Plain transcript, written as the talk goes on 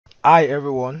Hi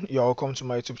everyone, you're welcome to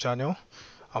my YouTube channel.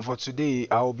 And for today,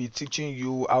 I will be teaching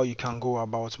you how you can go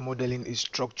about modeling a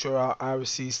structural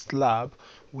RC slab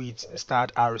with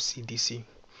Staad RCDC.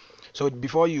 So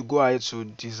before you go ahead to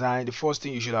design, the first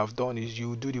thing you should have done is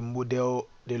you do the model,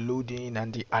 the loading,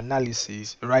 and the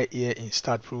analysis right here in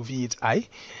Staad Pro V8i.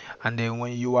 And then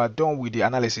when you are done with the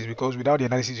analysis, because without the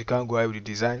analysis you can't go ahead with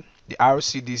the design, the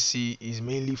RCDC is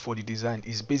mainly for the design.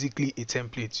 It's basically a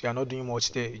template. You are not doing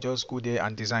much there. You just go there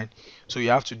and design. So you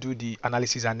have to do the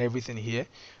analysis and everything here.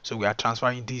 So we are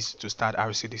transferring this to Staad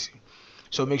RCDC.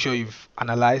 So make sure you've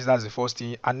analyzed. That's the first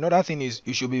thing. Another thing is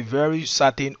you should be very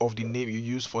certain of the name you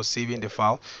use for saving the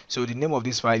file. So the name of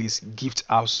this file is gift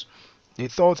house. The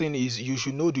third thing is you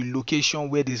should know the location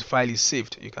where this file is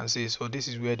saved. You can say, so this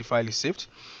is where the file is saved.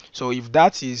 So if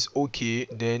that is okay,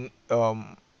 then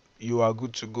you are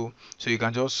good to go. So you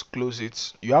can just close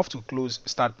it. You have to close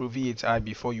Staad Pro V8i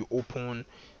before you open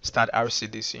Staad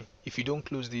RCDC. If you don't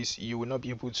close this, you will not be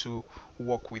able to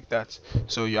work with that.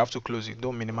 So you have to close it.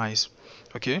 Don't minimize.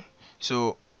 Okay.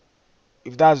 So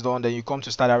if that's done, then you come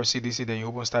to Staad RCDC. Then you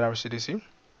open Staad RCDC.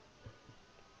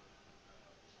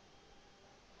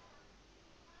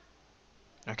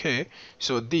 Okay.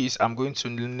 So this I'm going to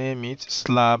name it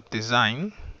Slab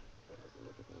Design.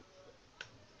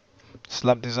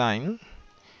 Slab Design.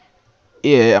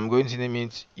 Here I'm going to name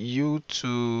it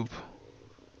YouTube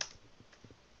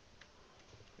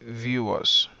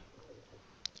Viewers,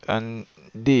 and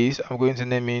this I'm going to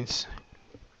name it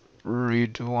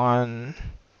Ridwan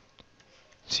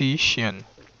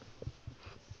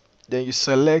Then you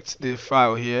select the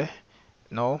file here.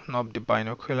 No, not the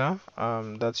binocular.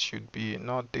 That should be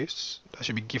not this. That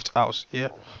should be gift house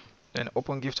here. Then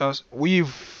open gift house.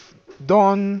 We've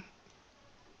done.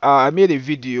 I made a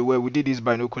video where we did this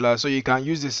binocular, so you can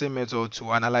use the same method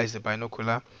to analyze the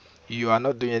binocular. You are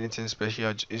not doing anything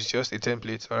special. It's just a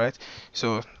template. All right.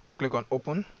 So click on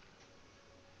open.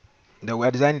 Then we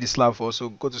are designing the slab for, so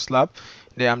go to slab.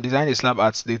 Then I'm designing the slab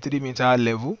at the 3-meter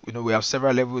level. You know, we have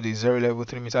several levels: the 0 level,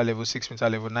 3-meter level, 6-meter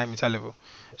level, 9-meter level.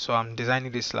 So I'm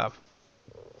designing this slab.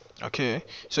 Okay,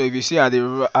 so if you see at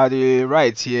the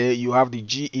right here, you have the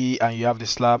GE and you have the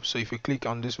slab. So if you click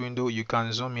on this window, you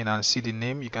can zoom in and see the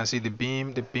name. You can see the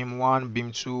beam 1,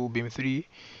 beam 2, beam 3,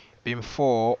 beam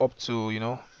 4, up to, you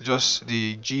know, just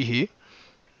the GE.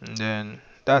 And then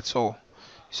that's all.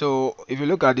 So if you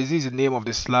look at this is the name of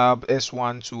the slab,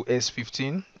 S1 to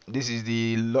S15. This is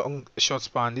the short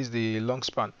span, this is the long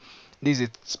span. This is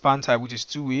a span type which is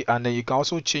 2-way, and then you can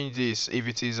also change this if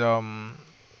it is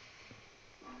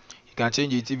you can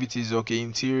change it if it is okay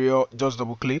interior. Just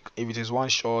double click if it is one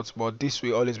shot, but this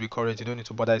will always be correct. You don't need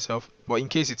to bother yourself, but in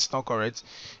case it's not correct,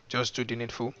 just do the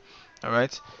needful. All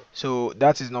right, so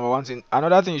that is number one thing.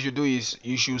 Another thing you should do is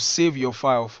you should save your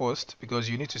file first, because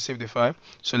you need to save the file.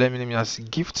 So let me name it as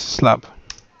gift slab.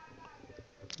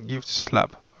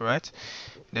 All right,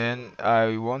 then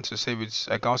I want to save it.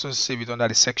 I can also save it under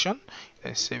the section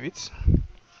and save it.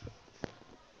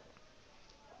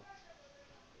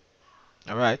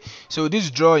 All right, so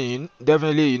this drawing,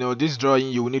 definitely, you know, this drawing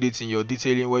you will need it in your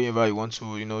detailing wherever you want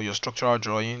to, you know, your structural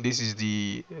drawing. This is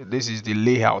the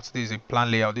layout, this is the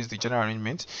plan layout, this is the general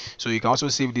arrangement. So you can also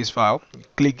save this file.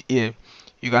 Click here,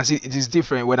 you can see it is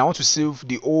different. When I want to save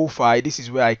the whole file, this is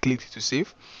where I clicked to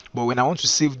save. But when I want to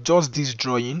save just this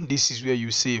drawing, this is where you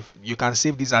save. You can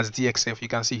save this as DXF. You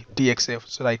can see DXF,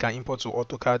 so that you can import to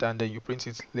AutoCAD and then you print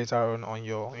it later on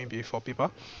your maybe for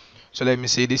paper. So let me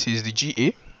say this is the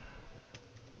GA.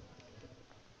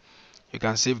 You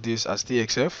can save this as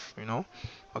TXF, you know.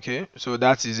 Okay, so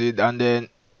that is it. And then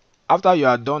after you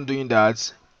are done doing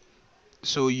that,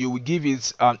 so you will give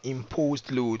it an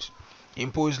imposed load.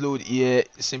 Imposed load here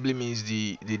simply means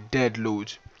the dead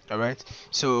load. All right,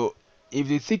 so if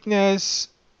the thickness,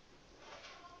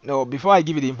 no, before I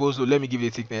give it the imposed load, let me give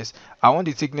it the thickness. I want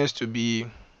the thickness to be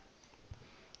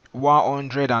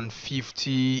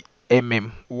 150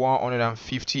 mm,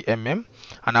 150 mm,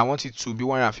 and I want it to be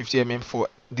 150 mm for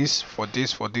this, for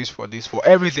this, for this, for this, for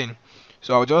everything.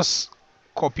 So I'll just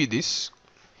copy this,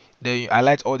 then you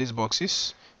highlight all these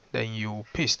boxes, then you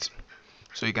paste.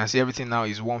 So you can see everything now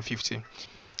is 150.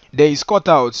 There is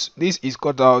cutout. This is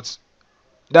cutout.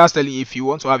 That's telling you if you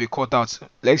want to have a cutout.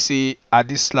 Let's say at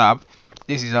this slab,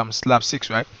 this is slab 6,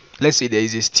 right? Let's say there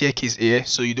is a staircase here,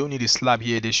 so you don't need a slab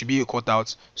here. There should be a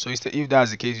cutout. So instead, if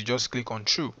that's the case, you just click on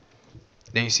true.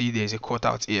 Then you see there's a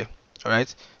cutout here. All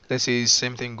right. Let's say the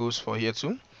same thing goes for here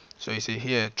too. So you say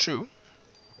here true.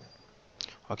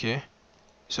 Okay.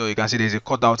 So you can see there's a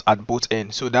cutout at both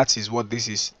ends. So that is what this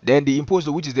is. Then the imposed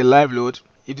load, which is the live load.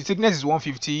 if the thickness is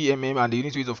 150 mm and the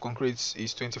unit weight of concrete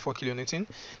is 24 kilonewton,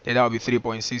 then that will be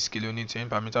 3.6 kilonewton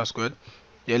per meter squared.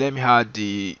 Then let me add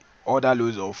the other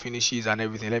loads of finishes and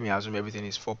everything. Let me assume everything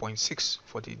is 4.6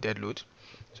 for the dead load.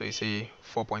 So you say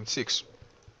 4.6.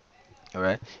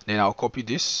 Alright, then I'll copy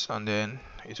this and then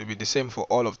it will be the same for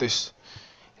all of this.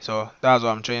 So that's what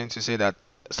I'm trying to say, that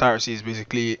Staad RC is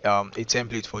basically a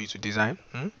template for you to design,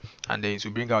 and then it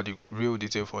will bring out the real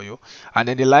detail for you. And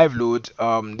then the live load,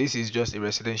 this is just a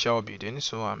residential building,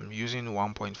 so I'm using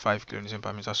 1.5 kilonewton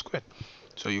per meter squared.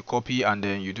 So you copy and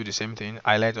then you do the same thing,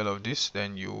 highlight all of this,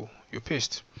 then you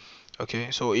paste.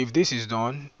 Okay, so if this is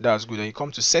done, that's good. Then you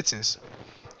come to settings.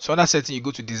 So under setting, you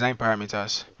go to design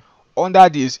parameters. Under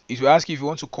this, it will ask you if you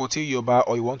want to curtail your bar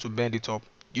or you want to bend it up.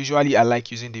 Usually I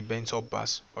like using the bent up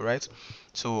bars. Alright,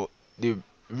 so the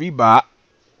rebar,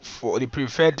 for the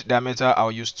preferred diameter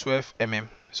I'll use 12 mm,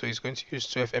 so it's going to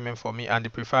use 12 mm for me, and the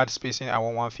preferred spacing I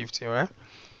want 150. Alright,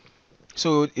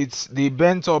 so it's the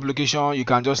bent up location, you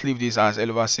can just leave this as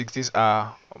L/6. These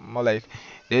are more like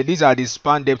these are the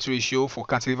span depth ratio for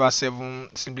cantilever 7.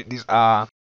 Simply these are,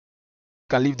 you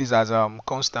can leave this as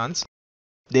constant.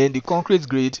 Then the concrete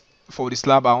grade, for the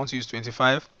slab I want to use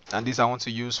 25, and this I want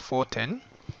to use 410.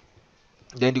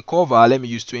 Then the cover, let me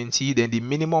use 20. Then the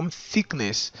minimum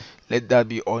thickness, let that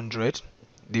be 100.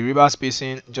 The rebar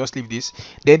spacing, just leave this.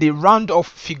 Then the round off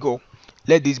figure,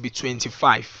 let this be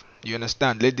 25. You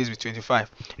understand? Let this be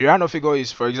 25. The round off figure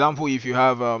is, for example, if you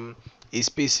have a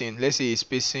spacing, let's say a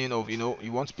spacing of, you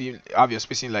want to have your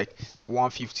spacing like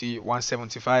 150,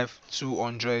 175,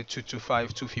 200,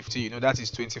 225, 250, that is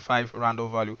 25 round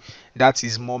off value. That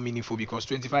is more meaningful because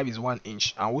 25 is 1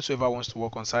 inch, and whosoever wants to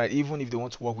work on site, even if they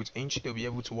want to work with inch, they'll be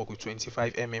able to work with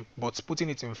 25 mm. But putting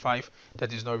it in 5,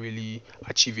 that is not really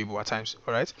achievable at times.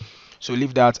 All right, so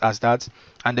leave that as that,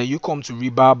 and then you come to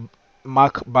rebar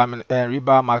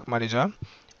mark manager.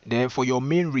 Then for your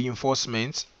main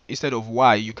reinforcement, instead of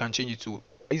Y, you can change it to,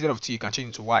 instead of T, you can change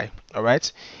it to Y. All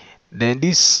right, then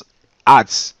this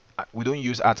arts, we don't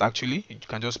use art actually, you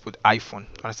can just put iPhone,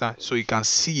 understand, so you can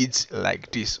see it like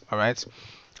this. All right,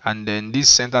 and then this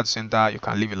center to center, you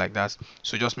can leave it like that.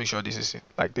 So just make sure this is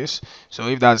like this. So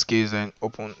if that's the case, then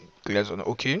open, clears on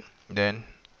OK, then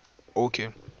OK.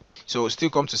 So still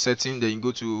come to setting, then you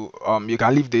go to you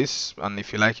can leave this, and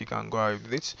if you like you can go ahead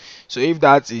with it. So if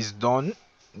that is done,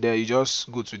 then you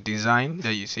just go to design,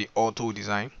 then you say auto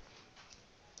design.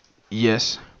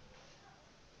 Yes.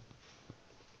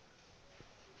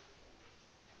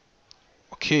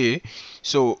 Okay,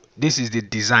 so this is the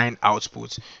design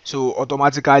output. So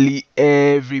automatically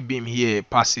every beam here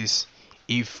passes.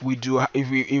 If we do,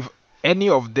 if any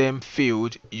of them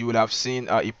failed, you would have seen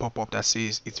a pop-up that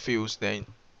says it fails, then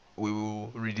we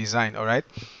will redesign. All right,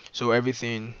 so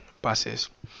everything passes.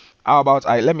 How about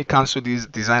let me cancel these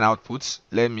design outputs.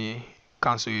 Let me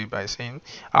cancel it by saying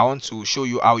I want to show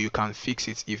you how you can fix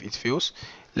it if it fails.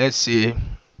 Let's say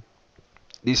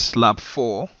this slab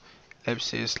 4, let's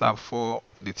say slab 4,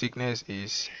 the thickness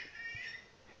is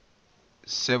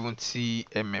 70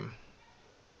 mm.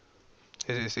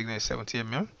 Let's say the thickness is 70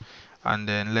 mm, and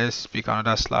then let's pick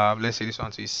another slab. Let's say this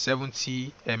one is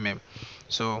 70 mm.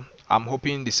 So I'm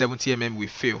hoping the 70 mm will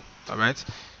fail. All right,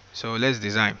 so let's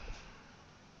design.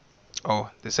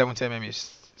 Oh, the 70 mm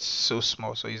is so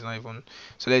small, so it's not even,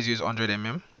 so let's use 100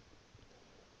 mm.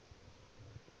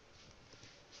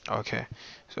 Okay,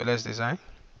 so let's design.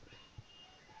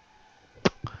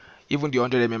 Even the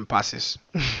 100 mm passes.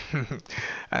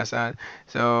 Understand?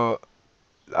 So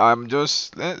I'm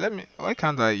just let me, why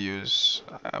can't I use,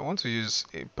 I want to use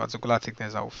a particular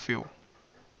thickness that will fill.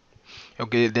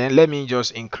 Okay, then let me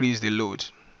just increase the load.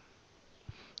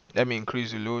 Let me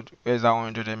increase the load. Where's that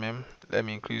 100 mm? Let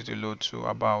me increase the load to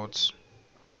about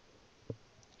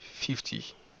 50.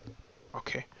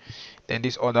 Okay, then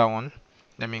this other one,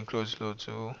 let me increase load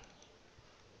to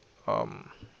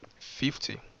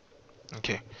 50.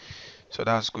 Okay, so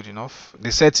that's good enough.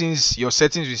 The settings, your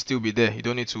settings will still be there, you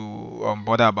don't need to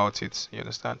bother about it, you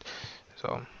understand?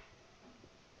 So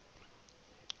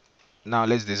now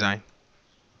let's design.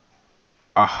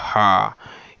 Aha,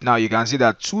 now you can see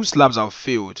that two slabs have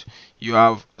failed. You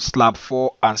have slab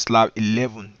 4 and slab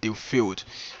 11, they failed.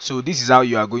 So this is how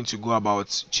you are going to go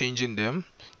about changing them.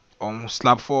 On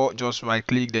slab 4, just right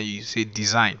click, then you say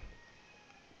design.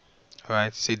 All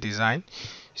right, say design.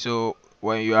 So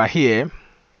when you are here,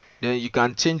 then you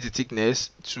can change the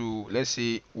thickness to, let's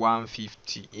say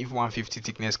 150. If 150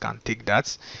 thickness can take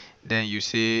that, then you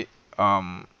say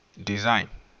design.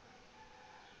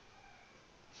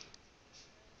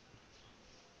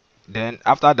 Then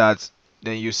after that,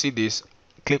 then you see this,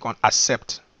 click on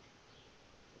accept.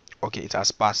 okay, it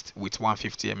has passed with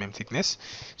 150 thickness.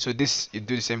 So this, you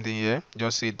do the same thing here,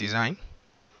 just say design,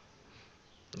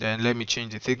 then let me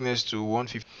change the thickness to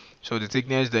 150. So the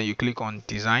thickness, then you click on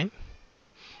design,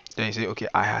 then you say okay,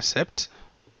 I accept,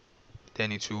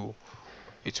 then it will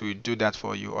do that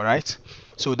for you. All right,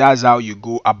 so that's how you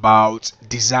go about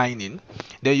designing.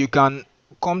 Then you can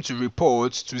come to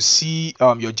reports to see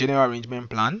your general arrangement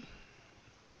plan.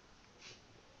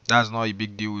 That's not a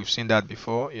big deal, we've seen that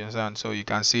before, you understand. So you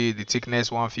can see the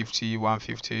thickness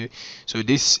 150. So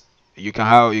this, you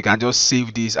can just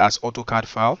save this as AutoCAD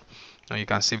file, and you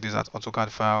can save this as AutoCAD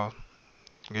file.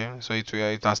 Okay, so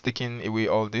it has taken away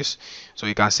all this, so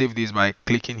you can save this by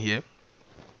clicking here,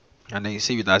 and then you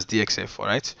save it as DXF. All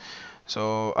right,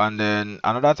 so and then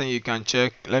another thing you can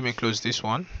check, let me close this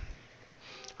one.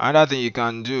 Another thing you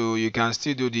can do, you can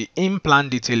still do the in-plan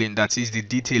detailing, that is the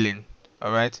detailing.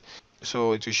 All right,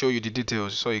 so to show you the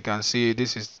details, so you can see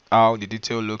this is how the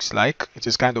detail looks like. It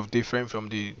is kind of different from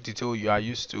the detail you are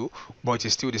used to, but it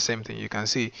is still the same thing. You can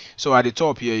see, so at the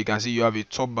top here you can see you have a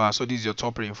top bar, so this is your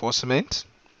top reinforcement,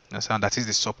 that is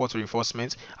the support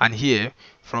reinforcement. And here,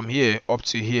 from here up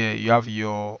to here, you have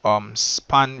your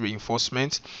span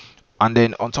reinforcement, and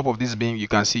then on top of this beam you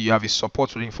can see you have a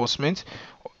support reinforcement.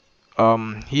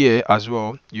 Here as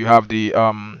well you have the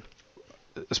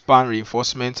span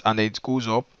reinforcement, and then it goes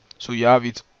up, so you have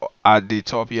it at the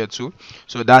top here too.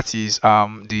 So that is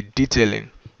the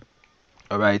detailing.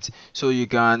 All right, so you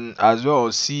can as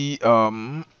well see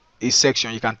a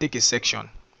section. You can take a section,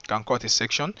 you can cut a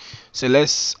section. So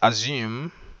let's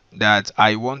assume that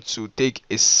I want to take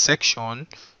a section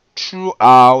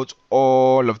throughout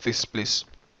all of this place.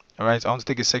 All right, I want to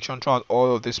take a section throughout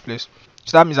all of this place.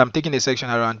 So that means I'm taking a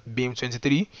section around beam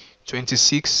 23,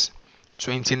 26,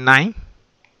 29,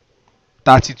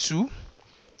 32,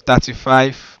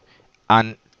 35,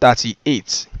 and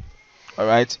 38. All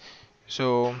right,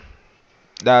 so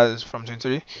that's from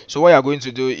 23. So what you're going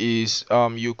to do is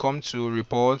you come to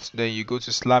report, then you go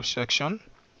to slab section.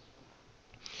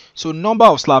 So number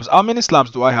of slabs, how many slabs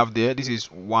do I have there? This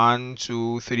is 1,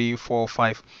 2, 3, 4,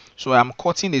 5. So I'm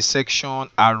cutting a section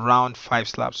around 5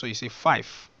 slabs, so you see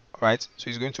 5. All right, so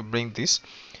it's going to bring this.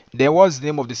 Then what's the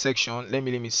name of the section? Let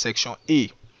me section A.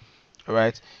 All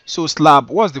right, so slab,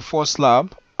 what's the first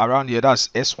slab around here? That's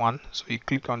S1. So you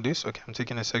click on this. Okay, I'm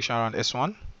taking a section around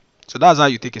S1. So that's how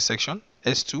you take a section.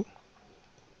 S2,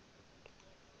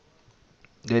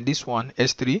 then this one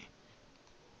S3,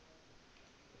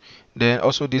 then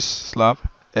also this slab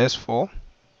S4,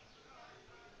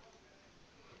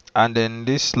 and then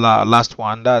this last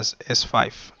one, that's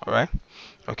S5. All right,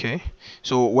 okay,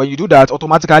 so when you do that,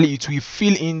 automatically it will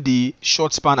fill in the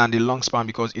short span and the long span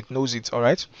because it knows it. All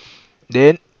right,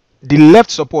 then the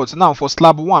left support. Now for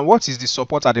slab 1, what is the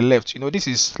support at the left? You know, this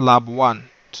is slab 1,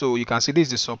 so you can see this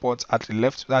is the support at the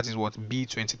left. That is what,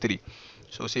 B23.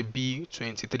 So say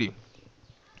B23.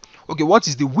 Okay, what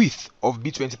is the width of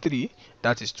B23?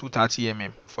 That is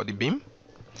 230 for the beam.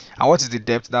 And what is the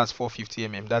depth? That's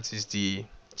 450 That is the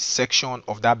section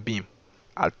of that beam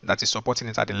that is supporting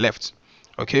it at the left.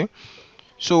 Okay,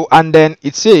 so and then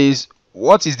it says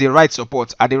what is the right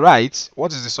support? At the right,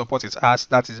 what is the support it has?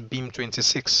 That is beam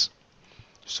 26.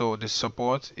 So the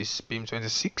support is beam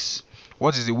 26.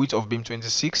 What is the width of beam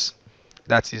 26?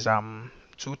 That is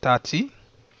 230.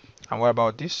 And what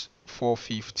about this?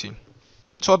 450.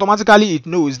 So automatically it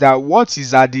knows that what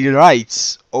is at the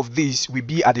right of this will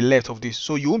be at the left of this,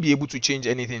 so you won't be able to change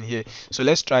anything here. So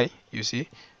let's try. You see,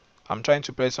 I'm trying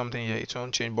to press something here, it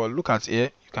won't change, but look at here,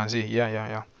 you can see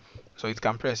yeah, so it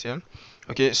can press here.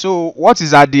 Okay, so what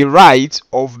is at the right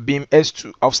of beam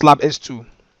S2, of slab S2?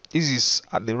 This is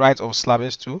at the right of slab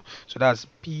S2, so that's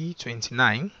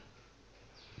P29.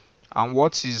 And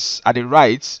what is at the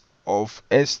right of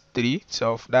S3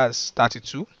 itself? That's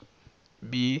 32,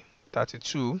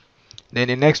 B32. Then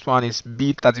the next one is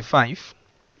B35,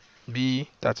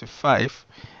 B35.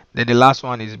 Then the last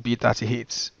one is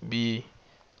B38,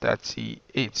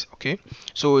 B38. Okay,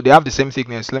 so they have the same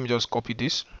thickness. Let me just copy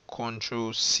this,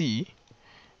 Control C,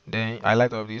 then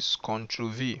highlight of this, Control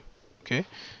V. Okay,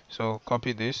 so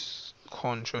copy this,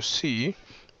 Control C,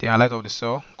 the highlight of the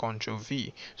cell, Control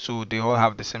V. So they all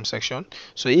have the same section.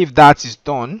 So if that is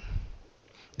done,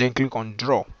 then click on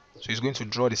draw. So it's going to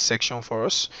draw the section for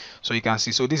us. So you can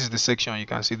see, so this is the section. You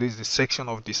can see this is the section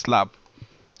of the slab.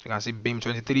 You can see beam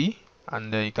 23,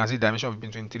 and you can see dimension of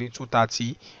beam 23,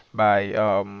 230 by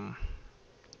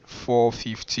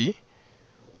 450.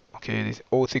 Okay, this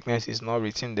whole thickness is not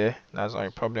written there, that's not a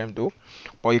problem though,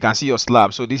 but you can see your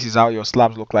slab. So this is how your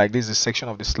slabs look like. This is the section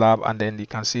of the slab, and then you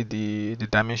can see the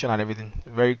dimension and everything,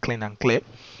 very clean and clear.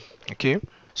 Okay,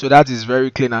 So that is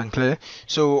very clean and clear.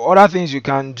 So other things you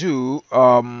can do,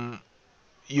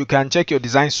 you can check your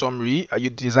design summary,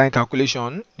 your design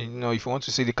calculation. You know, if you want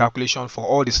to see the calculation for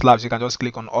all the slabs, you can just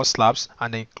click on all slabs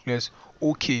and then click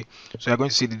OK. So you're going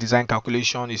to see the design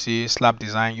calculation. You see slab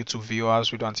design, YouTube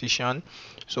viewers with annotation.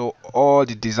 So all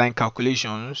the design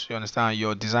calculations, you understand,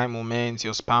 your design moments,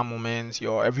 your span moments,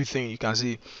 your everything, you can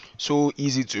see. So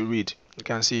easy to read. You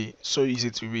can see so easy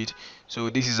to read. So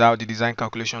this is how the design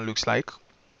calculation looks like.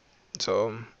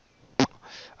 So,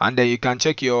 and then you can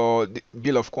check your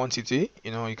bill of quantity.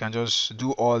 You know, you can just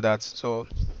do all that. So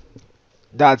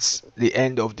that's the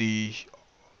end of the.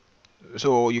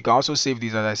 So you can also save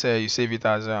this, as I said, you save it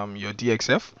as your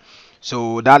DXF.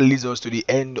 So that leads us to the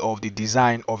end of the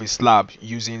design of a slab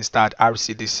using Staad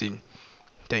RCDC.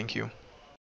 Thank you.